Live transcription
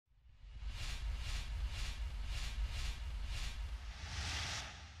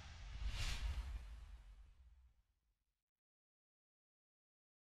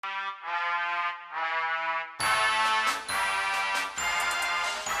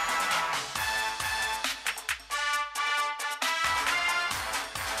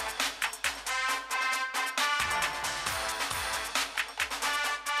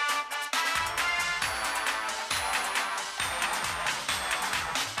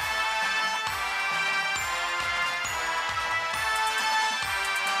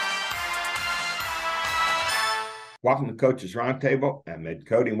Welcome to Coach's Roundtable. I'm Ed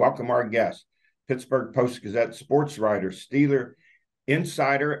Codi, and welcome our guest, Pittsburgh Post-Gazette sports writer, Steeler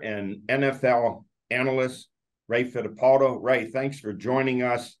insider, and NFL analyst, Ray Fittipaldo. Ray, thanks for joining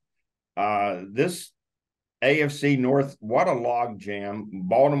us. This AFC North, what a log jam.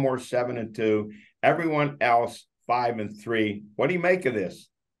 Baltimore 7-2, everyone else 5-3. What do you make of this?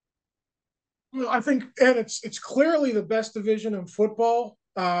 Well, I think, Ed, it's clearly the best division in football.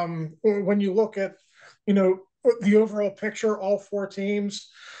 When you look at, the overall picture, all four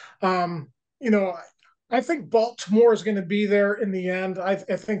teams. Um, you know, I think Baltimore is going to be there in the end. I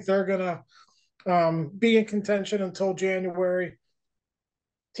think they're going to be in contention until January.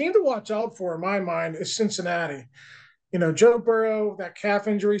 Team to watch out for, in my mind, is Cincinnati. Joe Burrow, that calf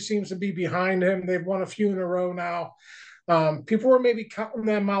injury seems to be behind him. They've won a few in a row now. People were maybe counting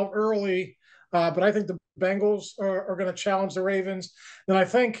them out early, but I think the Bengals are going to challenge the Ravens. And I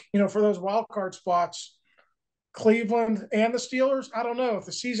think, for those wild card spots, Cleveland and the Steelers, I don't know. If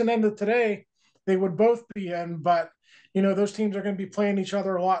the season ended today, they would both be in, but those teams are going to be playing each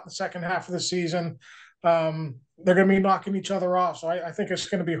other a lot in the second half of the season. They're going to be knocking each other off. So I think it's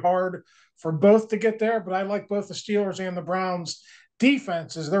going to be hard for both to get there, but I like both the Steelers and the Browns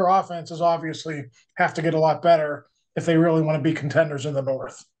defenses. Their offenses obviously have to get a lot better if they really want to be contenders in the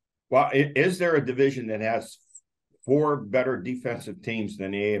North. Well, is there a division that has four better defensive teams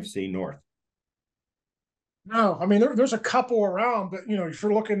than the AFC North? No, I mean, there's a couple around, but if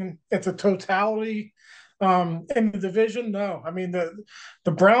you're looking at the totality in the division, no. I mean,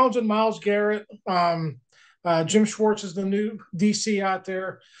 the Browns and Myles Garrett, Jim Schwartz is the new DC out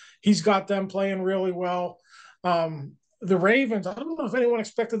there. He's got them playing really well. The Ravens, I don't know if anyone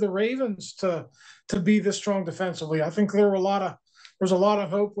expected the Ravens to be this strong defensively. I think there's a lot of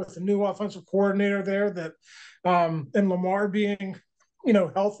hope with the new offensive coordinator there that and Lamar being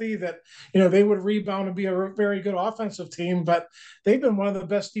healthy, that they would rebound and be a very good offensive team. But they've been one of the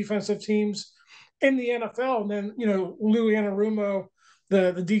best defensive teams in the NFL. And then Lou Anarumo,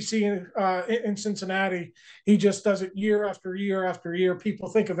 the DC in Cincinnati, he just does it year after year after year. People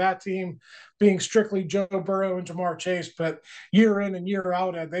think of that team being strictly Joe Burrow and Jamar Chase, but year in and year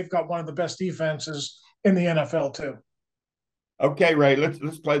out, they've got one of the best defenses in the NFL too. Okay, Ray,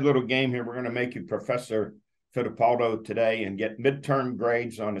 let's play a little game here. We're going to make you Professor Fittipaldo today and get midterm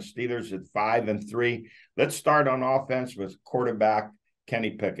grades on the Steelers at 5-3. Let's start on offense with quarterback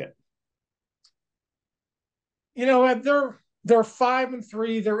Kenny Pickett. They're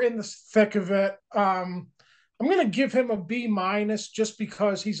 5-3. They're in the thick of it. I'm going to give him a B- just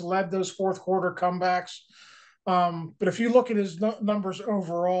because he's led those fourth quarter comebacks. But if you look at his numbers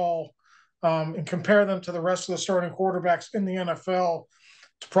overall and compare them to the rest of the starting quarterbacks in the NFL,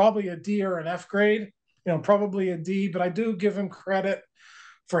 it's probably a D or an F grade. Probably a D, but I do give him credit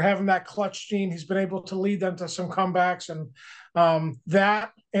for having that clutch gene. He's been able to lead them to some comebacks, and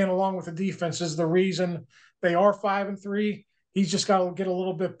that, and along with the defense, is the reason they are 5-3. He's just got to get a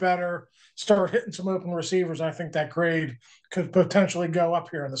little bit better, start hitting some open receivers. I think that grade could potentially go up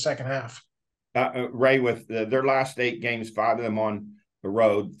here in the second half. Ray, with their last 8 games, 5 of them on the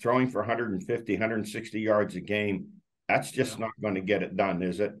road, throwing for 150, 160 yards a game, that's just not going to get it done,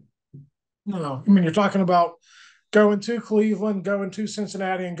 is it? No, I mean, you're talking about going to Cleveland, going to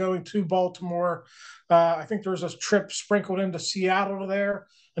Cincinnati, and going to Baltimore. I think there's a trip sprinkled into Seattle there.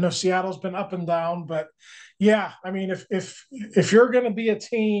 I know Seattle's been up and down, but yeah, I mean, if you're going to be a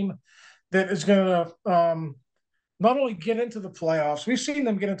team that is going to not only get into the playoffs, we've seen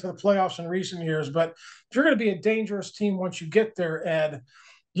them get into the playoffs in recent years, but if you're going to be a dangerous team once you get there, Ed,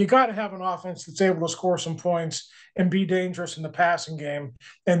 you got to have an offense that's able to score some points and be dangerous in the passing game.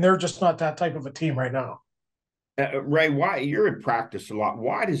 And they're just not that type of a team right now. Ray, why you're in practice a lot?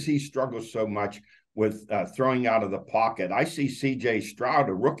 Why does he struggle so much with throwing out of the pocket? I see C.J. Stroud,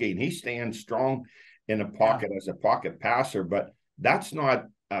 a rookie, and he stands strong in the pocket as a pocket passer, but that's not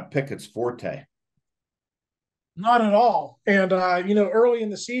Pickett's forte. Not at all. And early in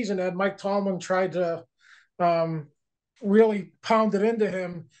the season, Ed, Mike Tomlin tried to really pounded into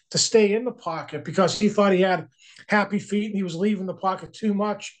him to stay in the pocket because he thought he had happy feet and he was leaving the pocket too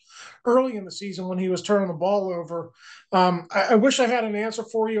much early in the season when he was turning the ball over. I wish I had an answer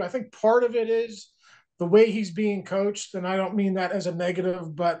for you. I think part of it is the way he's being coached, and I don't mean that as a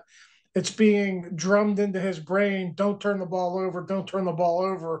negative, but it's being drummed into his brain. Don't turn the ball over. Don't turn the ball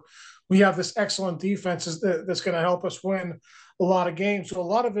over. We have this excellent defense that's going to help us win a lot of games. So a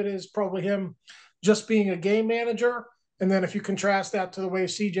lot of it is probably him just being a game manager. And then if you contrast that to the way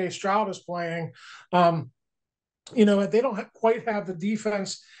C.J. Stroud is playing, they don't quite have the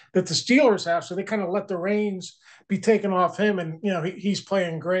defense that the Steelers have. So they kind of let the reins be taken off him. And, he's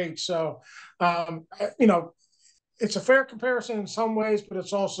playing great. So, it's a fair comparison in some ways, but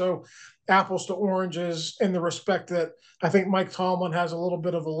it's also apples to oranges in the respect that I think Mike Tomlin has a little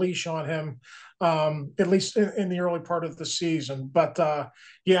bit of a leash on him, at least in the early part of the season. But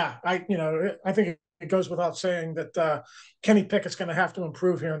yeah, I think it goes without saying that Kenny Pickett's going to have to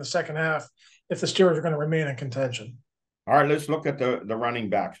improve here in the second half if the Steelers are going to remain in contention. All right, let's look at the running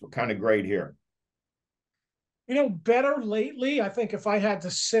backs. What kind of grade here? Better lately. I think if I had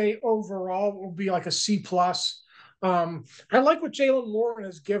to say overall, it would be like a C plus. I like what Jalen Warren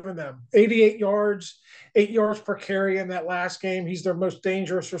has given them. 88 yards, 8 yards per carry in that last game. He's their most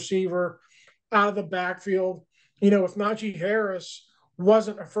dangerous receiver out of the backfield. If Najee Harris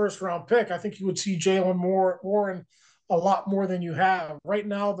wasn't a first round pick, I think you would see Jalen Warren a lot more than you have. Right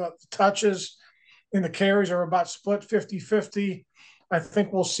now, the touches and the carries are about split 50-50. I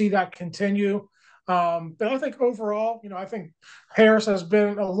think we'll see that continue. But I think overall, I think Harris has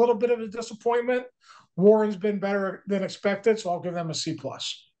been a little bit of a disappointment. Warren's been better than expected, so I'll give them a C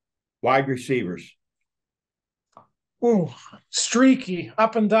plus. Wide receivers. Ooh, streaky,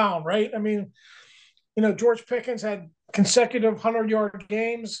 up and down, right? I mean, George Pickens had consecutive 100-yard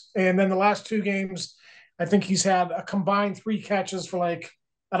games, and then the last two games, I think he's had a combined 3 catches for like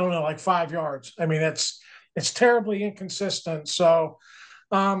 5 yards. I mean, it's terribly inconsistent. So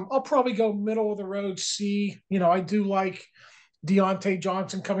I'll probably go middle of the road C. I do like Deontay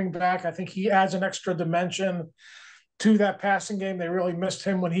Johnson coming back. I think he adds an extra dimension to that passing game. They really missed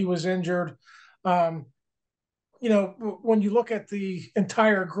him when he was injured. When you look at the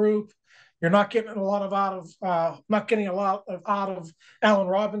entire group, you're not getting a lot out of Allen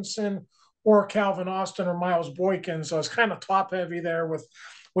Robinson or Calvin Austin or Miles Boykin. So it's kind of top heavy there with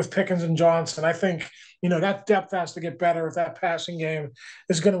Pickens and Johnson. I think, that depth has to get better if that passing game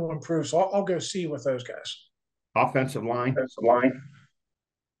is going to improve. So I'll go C with those guys. Offensive line.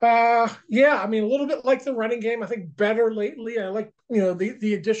 Yeah, I mean, a little bit like the running game. I think better lately. I like,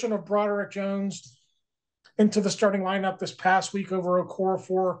 the addition of Broderick Jones into the starting lineup this past week over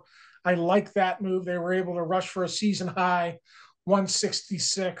Okorafor. I like that move. They were able to rush for a season high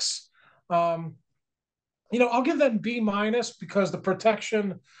 166. I'll give them B minus because the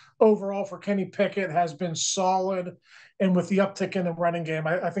protection overall for Kenny Pickett has been solid. And with the uptick in the running game,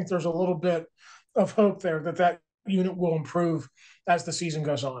 I think there's a little bit of hope there that unit will improve as the season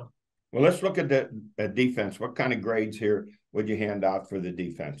goes on. Well, let's look at the defense. What kind of grades here would you hand out for the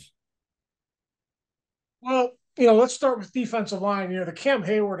defense? Well, let's start with defensive line. The Cam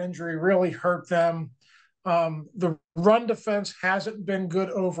Hayward injury really hurt them. The run defense hasn't been good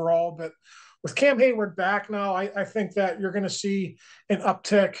overall, but with Cam Hayward back now, I think that you're going to see an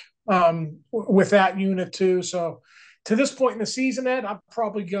uptick with that unit too. So to this point in the season, Ed, I'd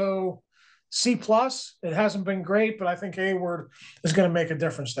probably go C plus. It hasn't been great, but I think Hayward is going to make a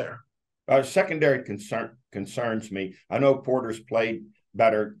difference there. Secondary concerns me. I know Porter's played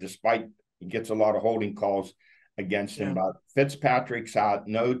better despite he gets a lot of holding calls against him, but Fitzpatrick's out.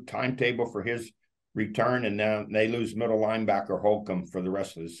 No timetable for his return, and now they lose middle linebacker Holcomb for the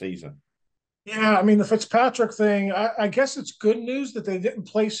rest of the season. Yeah, I mean, the Fitzpatrick thing, I guess it's good news that they didn't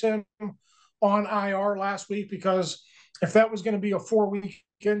place him on IR last week, because if that was going to be a 4-week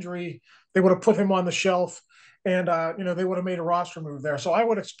injury, they would have put him on the shelf and, they would have made a roster move there. So I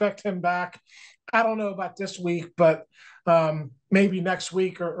would expect him back. I don't know about this week, but maybe next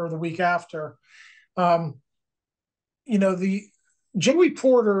week or the week after. The Joey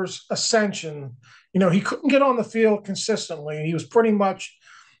Porter's ascension, he couldn't get on the field consistently. He was pretty much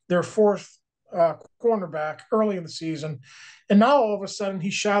their fourth cornerback early in the season, and now all of a sudden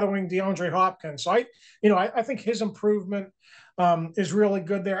he's shadowing DeAndre Hopkins. So I think his improvement is really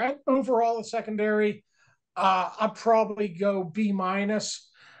good there. Overall, the secondary, I'd probably go B minus,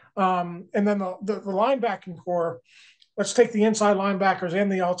 and then the linebacking core. Let's take the inside linebackers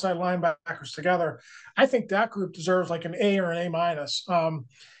and the outside linebackers together. I think that group deserves like an A or an A minus. The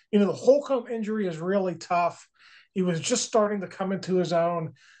Holcomb injury is really tough. He was just starting to come into his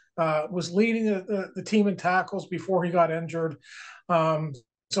own. Was leading the team in tackles before he got injured.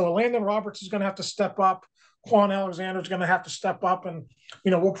 So Landon Roberts is going to have to step up. Quan Alexander is going to have to step up, and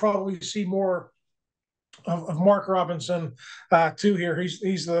we'll probably see more of Mark Robinson too here.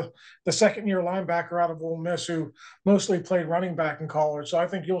 He's the second-year linebacker out of Ole Miss who mostly played running back in college. So I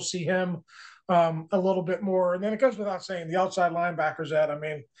think you'll see him a little bit more. And then it goes without saying the outside linebackers, Ed. I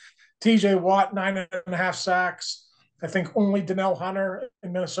mean, T.J. Watt, 9.5 sacks. I think only Donnell Hunter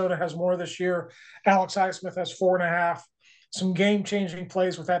in Minnesota has more this year. Alex Highsmith has 4.5. Some game-changing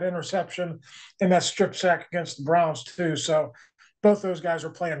plays with that interception and that strip sack against the Browns too. So both those guys are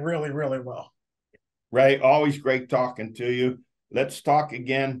playing really, really well. Ray, always great talking to you. Let's talk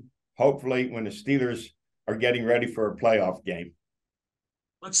again, hopefully, when the Steelers are getting ready for a playoff game.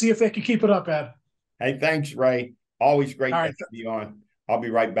 Let's see if they can keep it up, Ed. Hey, thanks, Ray. Always great All to right. have you on. I'll be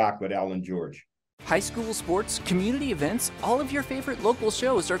right back with Al and George. High school sports, community events, all of your favorite local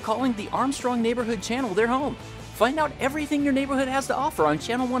shows are calling the Armstrong Neighborhood Channel their home. Find out everything your neighborhood has to offer on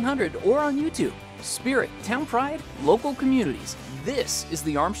Channel 100 or on YouTube. Spirit, town pride, local communities. This is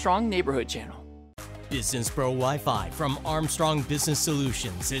the Armstrong Neighborhood Channel. Business Pro Wi-Fi from Armstrong Business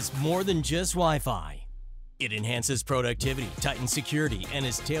Solutions is more than just Wi-Fi. It enhances productivity, tightens security, and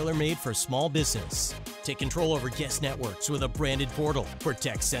is tailor-made for small business. Take control over guest networks with a branded portal,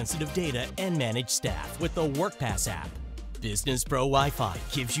 protect sensitive data, and manage staff with the WorkPass app. Business Pro Wi-Fi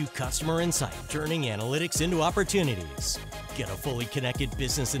gives you customer insight, turning analytics into opportunities. Get a fully connected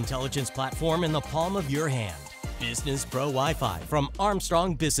business intelligence platform in the palm of your hand. Business Pro Wi-Fi from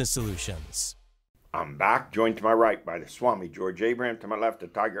Armstrong Business Solutions. I'm back, joined to my right by the Swami, George Abraham, to my left, the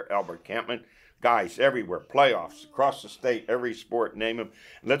Tiger, Albert Campman. Guys everywhere, playoffs, across the state, every sport, name them.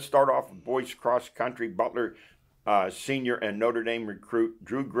 Let's start off with boys cross country. Butler senior and Notre Dame recruit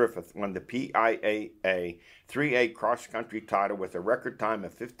Drew Griffith won the PIAA 3A cross country title with a record time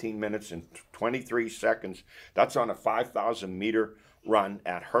of 15 minutes and 23 seconds. That's on a 5,000-meter run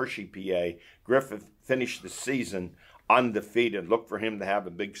at Hershey, PA. Griffith finished the season undefeated. Look for him to have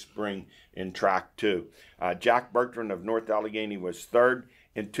a big spring in track too. Jack Bertrand of North Allegheny was third.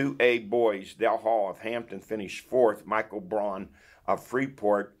 In 2A boys, Dale Hall of Hampton finished fourth. Michael Braun of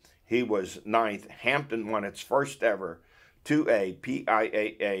Freeport, he was ninth. Hampton won its first ever 2A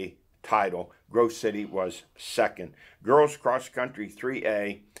PIAA title. Grove City was second. Girls cross country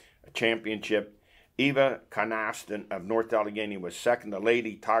 3A championship, Eva Canaston of North Allegheny was second. The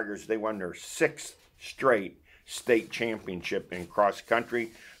Lady Tigers, they won their sixth straight state championship in cross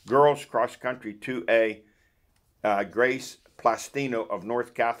country. Girls cross country 2A, Grace Plastino of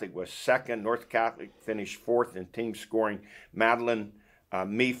North Catholic was second. North Catholic finished fourth in team scoring. Madeline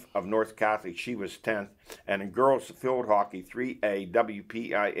Meaf of North Catholic, she was 10th. And in girls field hockey 3A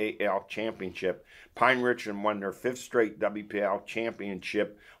WPIAL championship, Pine Richland won their fifth straight WPIAL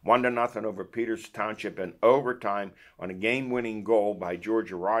championship, 1-0 over Peters Township in overtime on a game-winning goal by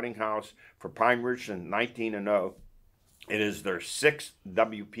Georgia Rottinghouse. For Pine Richland, 19-0. It is their sixth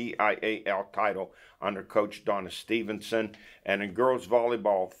WPIAL title under Coach Donna Stevenson. And in girls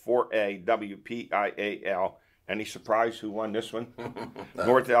volleyball 4A WPIAL, any surprise who won this one?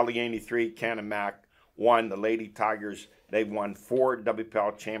 North Allegheny 3, Canamac 1. The Lady Tigers, they've won 4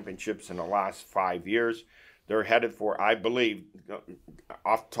 WPIAL championships in the last 5 years. They're headed for, I believe,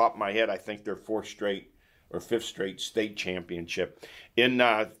 off the top of my head, I think they're 4th straight or 5th straight state championship. In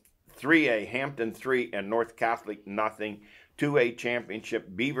 3A, Hampton 3 and North Catholic nothing. 2A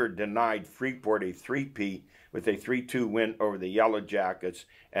championship, Beaver denied Freeport a 3-peat with a 3-2 win over the Yellow Jackets.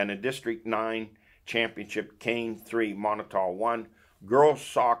 And in District 9 championship, Kane 3, Montauk 1. Girls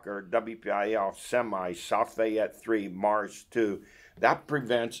soccer, WPIL semis, South Fayette 3, Mars 2. That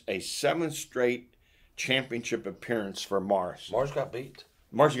prevents a 7th straight championship appearance for Mars. Mars got beat.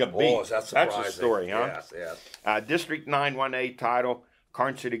 Mars got beat. Oh, that's surprising. That's a story, huh? Yes, yes. District 9 1A title.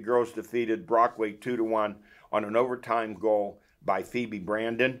 Karn City girls defeated Brockway 2-1 on an overtime goal by Phoebe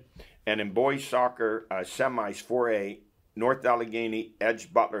Brandon. And in boys soccer semis 4A, North Allegheny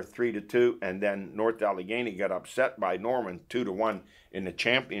edged Butler 3-2, and then North Allegheny got upset by Norman 2-1 in the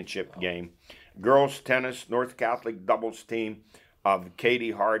championship game. Girls tennis, North Catholic doubles team of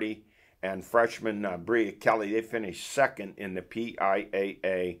Katie Hardy and freshman Bria Kelly, they finished second in the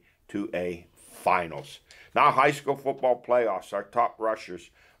PIAA 2A finals. Now high school football playoffs, our top rushers.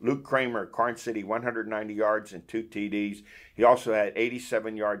 Luke Kramer, Karn City, 190 yards and 2 TDs. He also had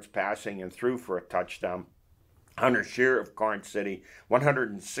 87 yards passing and threw for a touchdown. Hunter Shear of Karn City,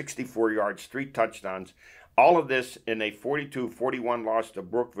 164 yards, 3 touchdowns. All of this in a 42-41 loss to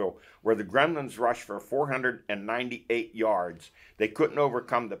Brookville, where the Gremlins rushed for 498 yards. They couldn't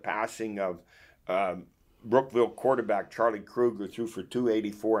overcome the passing of Brookville quarterback Charlie Kruger, threw for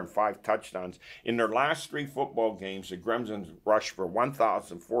 284 and 5 touchdowns. In their last 3 football games, the Gremlins rushed for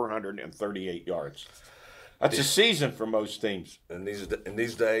 1,438 yards. That's a season for most teams. In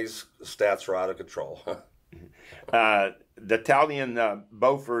these days, the stats are out of control. The Italian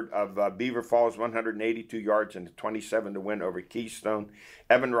Beaufort of Beaver Falls, 182 yards and a 27 to win over Keystone.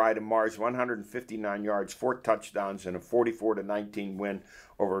 Evan Wright of Mars, 159 yards, 4 touchdowns, and a 44-19 win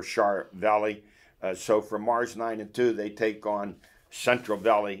over Char Valley. So for Mars 9-2, they take on Central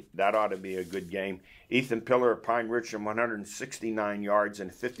Valley. That ought to be a good game. Ethan Pillar of Pine Richland, 169 yards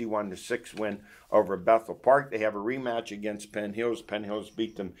and a 51-6 win over Bethel Park. They have a rematch against Penn Hills. Penn Hills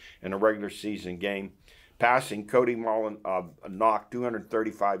beat them in a regular season game. Passing, Cody Mullen of Knock,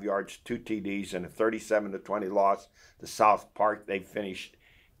 235 yards, 2 TDs, and a 37-20 loss to South Park. They finished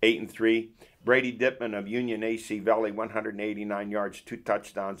 8-3. Brady Dittman of Union AC Valley, 189 yards, 2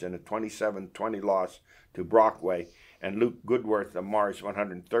 touchdowns, and a 27-20 loss to Brockway. And Luke Goodworth of Mars,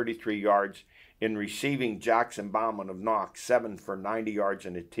 133 yards. In receiving, Jackson Bauman of Knox, 7 for 90 yards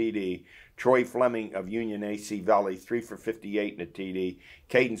and a TD. Troy Fleming of Union AC Valley, 3 for 58 and a TD.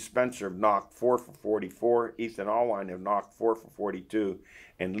 Caden Spencer of Knox, 4 for 44. Ethan Allwine of Knox, 4 for 42.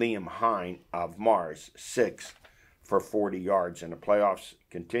 And Liam Hine of Mars, 6 for 40 yards. And the playoffs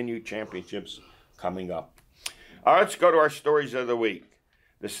continue, championships coming up. Let's go to our stories of the week.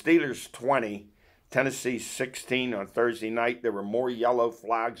 The Steelers 20, Tennessee 16 on Thursday night. There were more yellow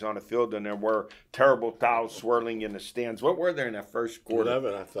flags on the field than there were terrible towels swirling in the stands. What were there in that first quarter?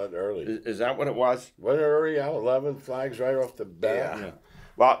 11, I thought, early. Is that what it was? Wasn't it early? 11 flags right off the bat. Yeah.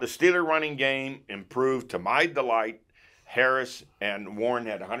 Well, the Steeler running game improved to my delight. Harris and Warren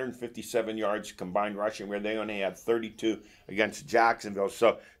had 157 yards combined rushing, where they only had 32 against Jacksonville.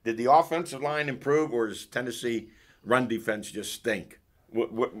 So did the offensive line improve, or does Tennessee run defense just stink?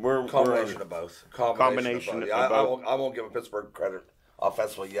 Combination of both. Combination of both. I won't give Pittsburgh credit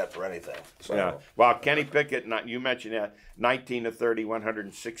offensively yet for anything. So. Yeah. Well, Kenny Pickett, you mentioned that, 19 of 30,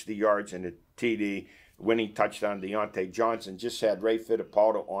 160 yards and a TD. Winning touchdown, Deontay Johnson. Just had Ray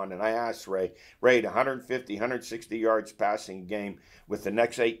Fittipaldo on, and I asked Ray, 150, 160 yards passing game with the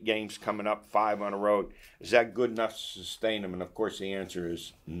next 8 games coming up, 5 on the road. Is that good enough to sustain him? And of course, the answer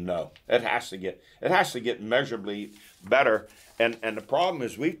is no. It has to get measurably better. And the problem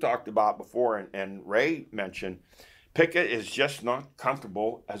is, we've talked about before, and Ray mentioned, Pickett is just not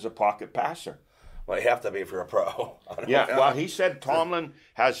comfortable as a pocket passer. Well, you have to be if you're a pro. Yeah, well, he said Tomlin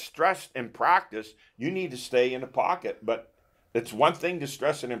has stressed in practice, you need to stay in the pocket. But it's one thing to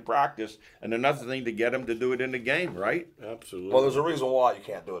stress it in practice and another thing to get him to do it in the game, right? Absolutely. Well, there's a reason why you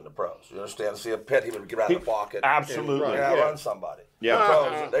can't do it in the pros. You understand? See a Pitt, he would get out of the pocket. Absolutely. Run somebody. Yeah. The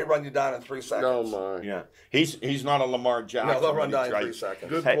pros, they run you down in 3 seconds. No, my. Yeah. He's not a Lamar Jackson. No, they'll run down in 3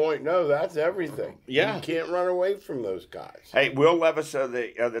 seconds. Good point. No, that's everything. Yeah. You can't run away from those guys. Hey, Will Levis of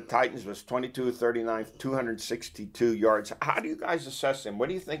the Titans was 22 of 39, 262 yards. How do you guys assess him? What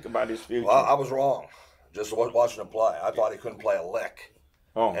do you think about his future? Well, I was wrong. Just watching him play. I thought he couldn't play a lick.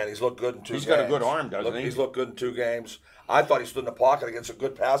 Oh. And he's looked good in 2 games. He's got a good arm, doesn't he? He's looked good in 2 games. I thought he stood in the pocket against a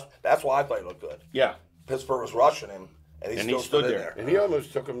good pass. That's why I thought he looked good. Yeah. Pittsburgh was rushing him, and he still stood in there. And he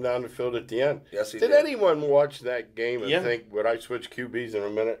almost took him down the field at the end. Yes, he did. Did anyone watch that game and think, would I switch QBs in a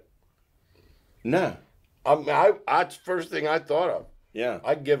minute? No. That's the first thing I thought of. Yeah.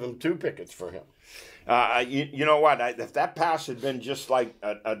 I'd give him 2 pickets for him. You know what? If that pass had been just like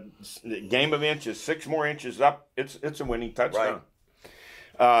a game of inches, 6 more inches up, it's a winning touchdown.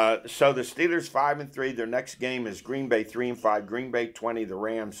 Right. So the Steelers 5-3. Their next game is Green Bay 3-5. Green Bay 20. The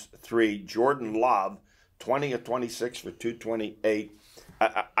Rams 3. Jordan Love 20 of 26 for 228.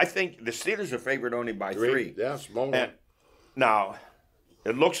 I think the Steelers are favored only by 3. Yeah, small one. Now,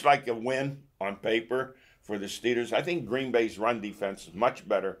 it looks like a win on paper for the Steelers. I think Green Bay's run defense is much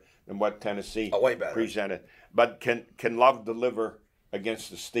better than what Tennessee way better. presented. But can Love deliver against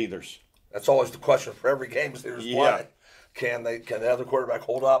the Steelers? That's always the question for every game Steelers play. Can the other quarterback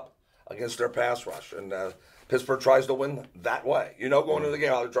hold up against their pass rush? And Pittsburgh tries to win that way. Going into the game,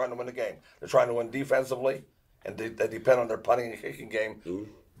 how they're trying to win the game. They're trying to win defensively, and they depend on their punting and kicking game,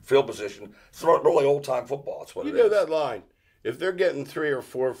 field position. It's really old-time football. That's what it is. You know that line. If they're getting 3 or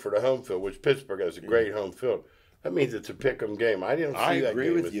 4 for the home field, which Pittsburgh has a great home field, that means it's a pick-em game. I didn't see that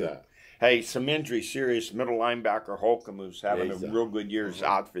game with that. Hey, some injury, serious middle linebacker Holcomb, who's having a real good year, is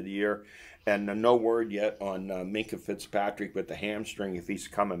out for the year. And no word yet on Minkah Fitzpatrick with the hamstring, if he's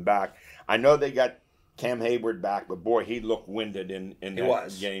coming back. I know they got Cam Hayward back, but boy, he looked winded in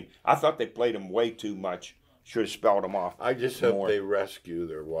that game. I thought they played him way too much. Should have spelled him off. I just hope they rescue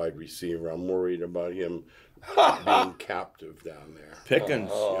their wide receiver. I'm worried about him being captive down there.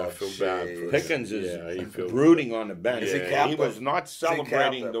 Pickens. I feel bad for him. Pickens is brooding on the bench. Is he captive? He was not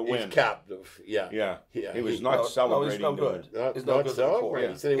celebrating the win. He's captive. Yeah. He was not celebrating the win. He's no good to the core.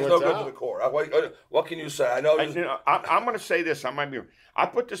 He's no good to the core. What can you say? I know. I'm going to say this. I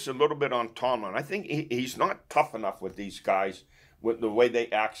put this a little bit on Tomlin. I think he's not tough enough with these guys, with the way they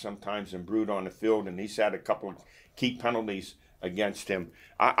act sometimes and brood on the field, and he's had a couple of key penalties against him.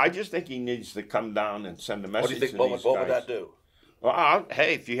 I just think he needs to come down and send a message to these guys. What would that do? Well,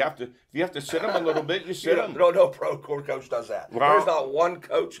 hey, if you have to sit them a little bit, you sit them. No pro coach does that. Well, there's not one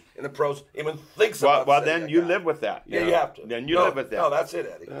coach in the pros even thinks about. Well, then you live with that. Yeah, you have to. Then you live with that. No, that's it,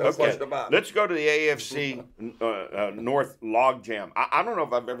 Eddie. No question about it. Let's go to the AFC North logjam. I don't know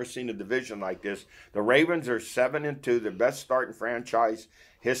if I've ever seen a division like this. The Ravens are 7-2, their best start in franchise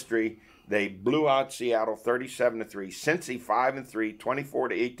history. They blew out Seattle 37-3. Cincy 5-3,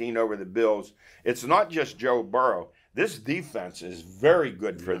 24-18 over the Bills. It's not just Joe Burrow. This defense is very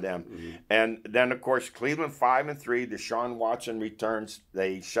good for them. Mm-hmm. And then, of course, Cleveland 5-3. Deshaun Watson returns.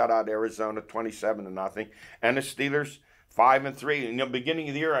 They shut out Arizona 27-0. And the Steelers 5-3. In the beginning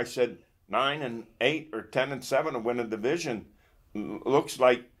of the year, I said 9-8 or 10-7 to win a division. Looks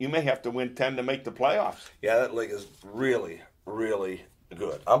like you may have to win 10 to make the playoffs. Yeah, that league is really, really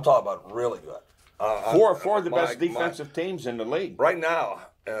good. I'm talking about really good. Four of the best defensive teams in the league. Right now,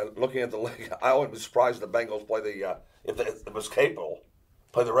 looking at the league, I wouldn't be surprised if the Bengals play if it was capable,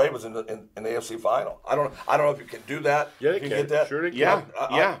 play the Ravens in the AFC final. I don't know if you can do that. Yeah, they can. Get that. Sure they can.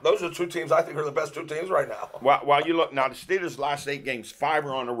 Yeah. Those are the two teams I think are the best two teams right now. While you look now, the Steelers' last 8 games, 5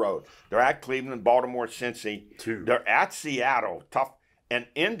 are on the road. They're at Cleveland, Baltimore, Cincy. 2. They're at Seattle, tough. And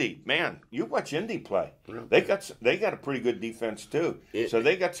Indy, man, you watch Indy play. Yeah. They got a pretty good defense too. So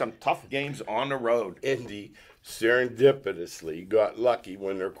they got some tough games on the road. Indy serendipitously got lucky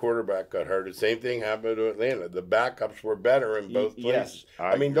when their quarterback got hurt. The same thing happened to Atlanta. The backups were better in both places. Yes,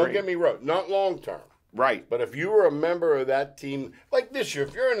 I mean, agree. don't get me wrong, not long term. Right. But if you were a member of that team, like this year,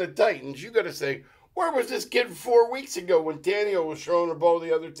 if you're in the Titans, you got to say, where was this kid 4 weeks ago when Tannehill was throwing the ball to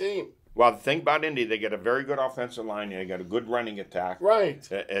the other team? Well, the thing about Indy, they got a very good offensive line. They got a good running attack. Right.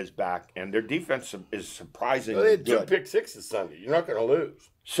 Is back. And their defense is surprisingly They had good. 2 pick sixes Sunday. You're not going to lose.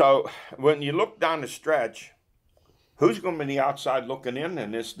 So when you look down the stretch, who's going to be the outside looking in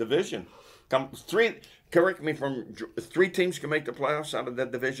this division? Correct me from 3 teams can make the playoffs out of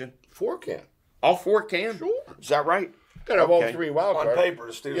that division? 4 can. All 4 can? Sure. Is that right? Got to have all 3 wild On cards. paper,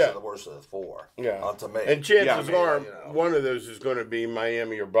 the Steelers are the worst of the 4. Yeah. To me. And chances are one of those is going to be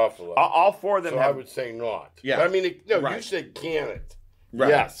Miami or Buffalo. All 4 of them so have. I would say not. Yeah. But I mean, Right. You said can it. Right.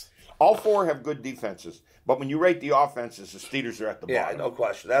 Yes. All 4 have good defenses. But when you rate the offenses, the Steelers are at the bottom. Yeah, no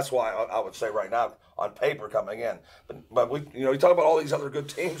question. That's why I would say right now, on paper coming in. But we you talk about all these other good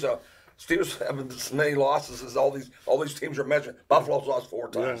teams. Steelers having as many losses as all these teams are mentioned. Buffalo's lost 4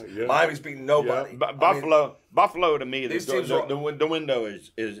 times. Yeah. Miami's beaten nobody. Yeah. Buffalo to me, the window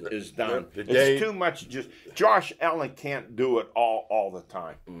is down. It's too much. Just Josh Allen can't do it all the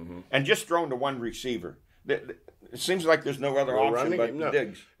time, and just throwing to one receiver. It seems like there's no other option but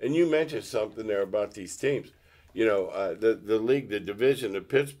Diggs. And you mentioned something there about these teams. The league, the division that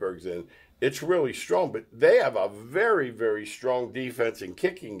Pittsburgh's in, it's really strong, but they have a very, very strong defense and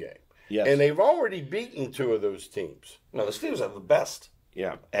kicking game. Yes. And they've already beaten 2 of those teams. No, the Steelers have the best.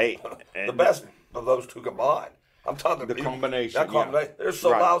 Yeah. Hey, the best of those 2 combined. I'm talking the combination. They're so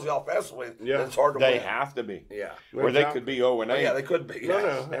lousy offensively that it's hard to win. They have to be. Yeah. Or they could be 0-8. Yeah, they could be.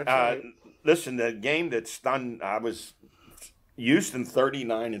 No, that's right. Listen, the game that stunned, I was Houston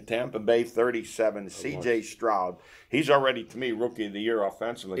 39 and Tampa Bay 37. C.J. Stroud, he's already, to me, Rookie of the Year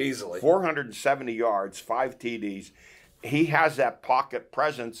offensively. Easily. 470 yards, 5 TDs. He has that pocket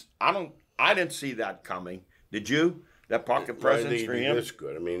presence. I didn't see that coming. Did you? That pocket presence for him? This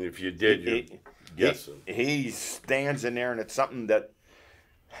good. I mean, if you did, you're guessing. He stands in there, and it's something that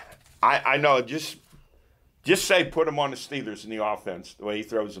I know. Just say put him on the Steelers in the offense, the way he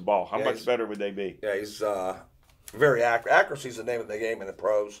throws the ball. How much better would they be? Yeah, he's very accurate. Accuracy's the name of the game in the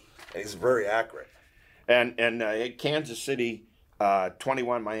pros, and he's very accurate. And Kansas City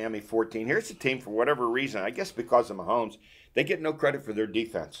 21, Miami 14. Here's the team, for whatever reason, I guess because of Mahomes, they get no credit for their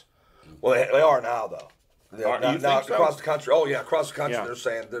defense. Well, they are now, though. Now so? across the country. Oh, yeah, across the country, they're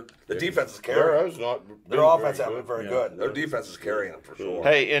saying the defense is carrying. Their offense hasn't been very good. Their defense is carrying them for sure.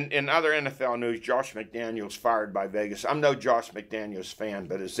 Hey, in other NFL news, Josh McDaniels fired by Vegas. I'm no Josh McDaniels fan,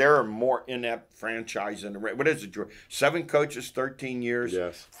 but is there a more inept franchise in the what is it? 7 coaches, 13 years,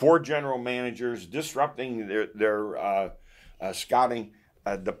 4 general managers, disrupting their scouting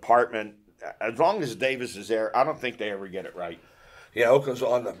department. As long as Davis is there, I don't think they ever get it right. Yeah, Oakland's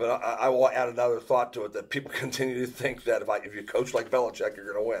on them, but I will add another thought to it that people continue to think that if you coach like Belichick,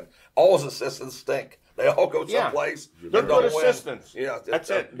 you're going to win. All his assistants stink. They all go someplace. They're good assistants. Yeah, that's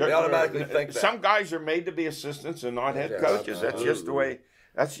it. They automatically think that. Some guys are made to be assistants and not head coaches. That's just the way.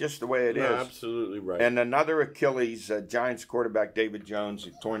 That's just the way it is. Absolutely right. And another Achilles, Giants quarterback David Jones,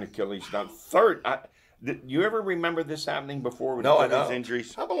 torn Achilles. Now, third, did you ever remember this happening before with Achilles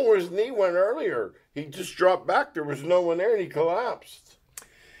injuries? How about where his knee went earlier? He just dropped back. There was no one there, and he collapsed.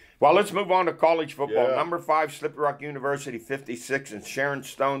 Well, let's move on to college football. Yeah. Number 5, Slippery Rock University, 56, and Sharon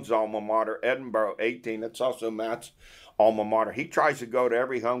Stone's alma mater, Edinburgh, 18. That's also Matt's alma mater. He tries to go to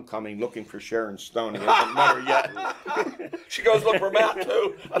every homecoming looking for Sharon Stone. He hasn't met her yet. She goes look for Matt,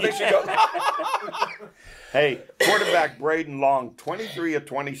 too. I think she goes. Hey, quarterback Braden Long, 23 of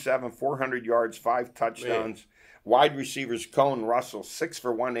 27, 400 yards, 5 touchdowns. Man. Wide receivers Cone Russell, 6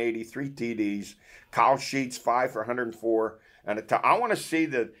 for 180, 3 TDs. Kyle Sheets, 5 for 104. And I want to see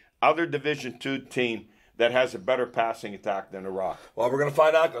the other Division II team that has a better passing attack than the Rock. Well, we're going to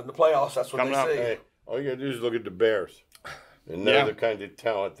find out in the playoffs. That's what Coming they up. see. Hey, all you got to do is look at the Bears. And they're the kind of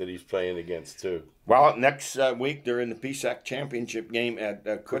talent that he's playing against, too. Well, next week they're in the PSAC championship game at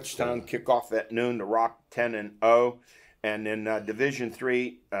Kutztown. Kickoff at noon. The Rock 10-0. And in Division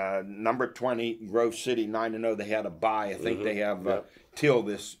III, number 20, Grove City 9-0. They had a bye. I think they have Till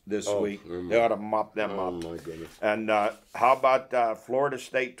this week. They ought to mop them up. Oh, my goodness. And how about Florida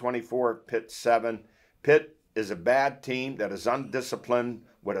State 24, Pitt 7? Pitt is a bad team that is undisciplined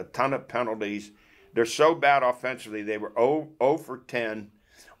with a ton of penalties. They're so bad offensively. They were 0 for 10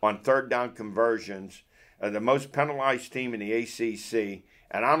 on third down conversions. The most penalized team in the ACC.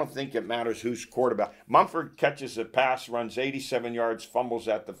 And I don't think it matters who's quarterback. Mumford catches a pass, runs 87 yards, fumbles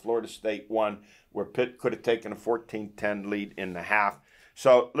at the Florida State 1, where Pitt could have taken a 14-10 lead in the half.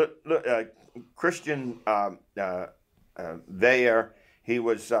 So, Christian Veyer, he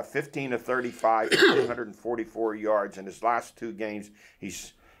was 15 of 35, 244 yards. In his last 2 games,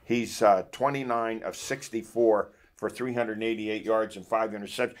 he's 29 of 64 for 388 yards and 5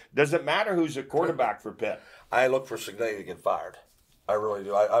 interceptions. Does it matter who's a quarterback for Pitt? I look for Signe to get fired. I really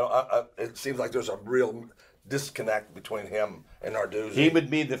do. It seems like there's a real disconnect between him and Narduzzi. He would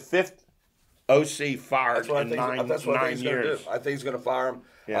be the 5th OC fired in that's what 9 years. I think he's going to fire him.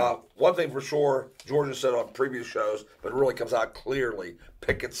 Yeah. One thing for sure, Georgia said on previous shows, but it really comes out clearly,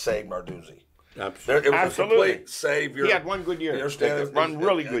 Pickett saved Narduzzi. Absolutely. It was a complete savior. He had one good year. One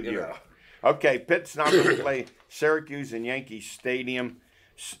really good year. Know. Okay, Pitt's not going to play Syracuse in Yankee Stadium.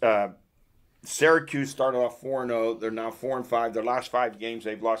 Syracuse started off 4-0. They're now 4-5. Their last 5 games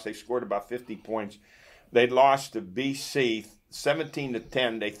they've lost. They scored about 50 points. They lost to BC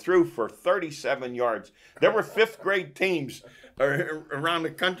 17-10. They threw for 37 yards. There were 5th grade teams around the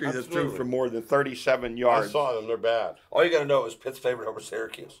country that threw for more than 37 yards. I saw them. They're bad. All you got to know is Pitt's favorite over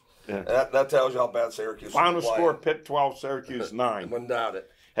Syracuse. Yeah. And that tells you how bad Syracuse is. Final score, Pitt 12, Syracuse 9. Wouldn't doubt it.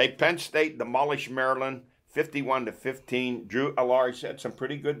 Hey, Penn State demolished Maryland 51-15. Drew Allard had some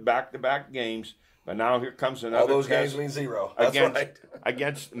pretty good back-to-back games, but now here comes another. All those test games mean 0. That's right.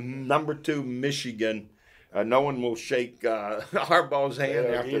 Against number 2 Michigan. No one will shake Harbaugh's hand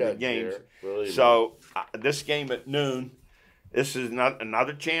after the games. So this game at noon, this is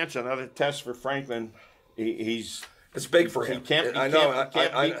another chance, another test for Franklin. It's big for him. He can't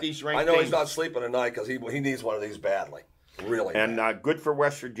beat these ranked I know teams. he's not sleeping at night because he needs one of these badly. Really. And good for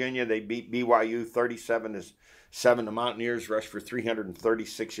West Virginia. They beat BYU 37-7. The Mountaineers rushed for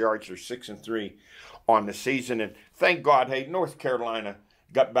 336 yards. They're 6-3 on the season. And thank God, hey, North Carolina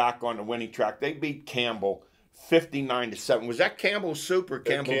got back on the winning track. They beat Campbell 59-7. Was that Campbell soup or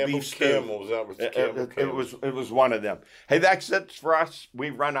Campbell beef stew? It was one of them. Hey, that's it for us.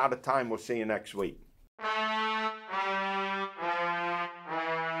 We've run out of time. We'll see you next week.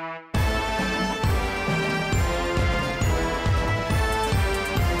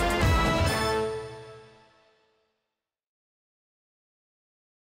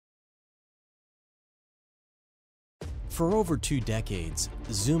 For over 2 decades,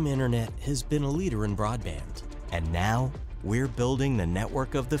 Zoom Internet has been a leader in broadband. And now, we're building the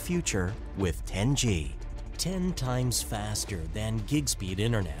network of the future with 10G. 10 times faster than gig-speed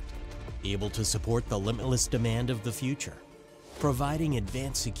internet. Able to support the limitless demand of the future. Providing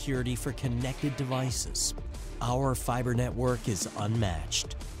advanced security for connected devices. Our fiber network is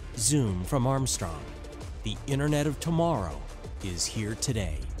unmatched. Zoom from Armstrong. The Internet of tomorrow is here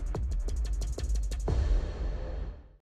today.